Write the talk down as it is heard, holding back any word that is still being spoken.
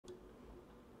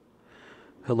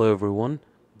Hello everyone,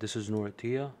 this is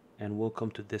Noratia and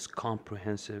welcome to this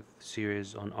comprehensive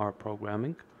series on R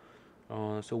programming.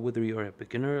 So whether you're a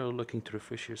beginner or looking to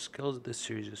refresh your skills, this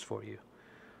series is for you.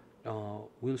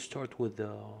 We'll start with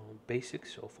the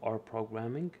basics of R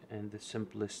programming, and the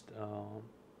simplest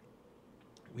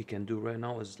we can do right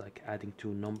now is like adding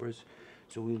two numbers.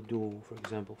 So we'll do, for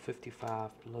example, 55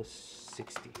 plus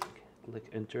 60. Click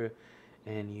enter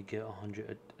and you get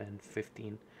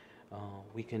 115.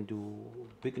 We can do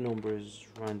big numbers,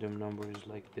 random numbers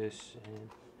like this, and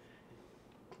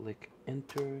click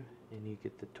enter and you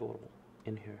get the total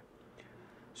in here.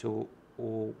 So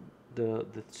the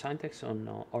syntax on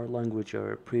our language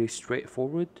are pretty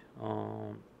straightforward.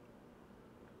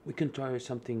 We can try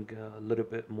something a little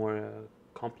bit more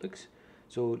complex.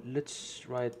 So let's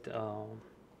write a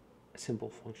simple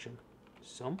function,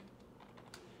 sum,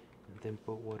 and then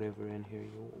put whatever in here,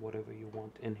 whatever you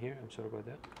want in here. I'm sorry about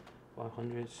that.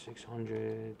 500,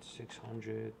 600,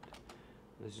 600.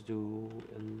 Let's do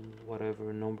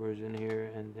whatever numbers in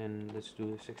here, and then let's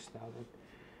do 6,000.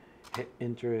 Hit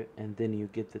enter, and then you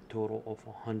get the total of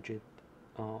 100.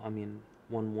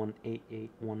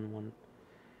 118811.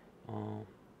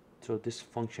 So this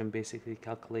function basically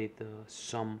calculate the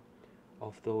sum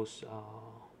of those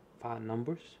 5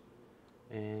 numbers,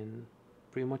 and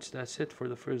pretty much that's it for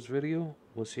the first video.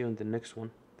 We'll see you on the next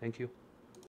one. Thank you.